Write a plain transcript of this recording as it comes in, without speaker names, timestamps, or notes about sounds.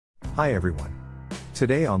Hi everyone.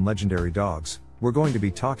 Today on Legendary Dogs, we're going to be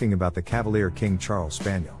talking about the Cavalier King Charles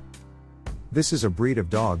Spaniel. This is a breed of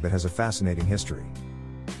dog that has a fascinating history.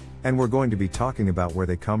 And we're going to be talking about where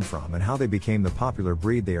they come from and how they became the popular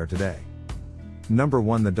breed they are today. Number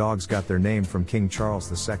 1, the dogs got their name from King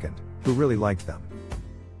Charles II, who really liked them.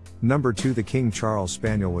 Number 2, the King Charles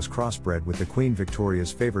Spaniel was crossbred with the Queen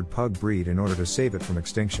Victoria's favored pug breed in order to save it from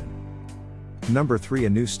extinction. Number 3, a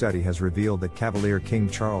new study has revealed that Cavalier King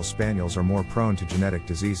Charles Spaniels are more prone to genetic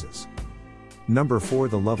diseases. Number 4,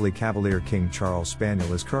 the lovely Cavalier King Charles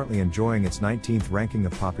Spaniel is currently enjoying its 19th ranking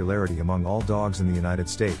of popularity among all dogs in the United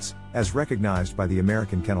States, as recognized by the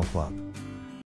American Kennel Club.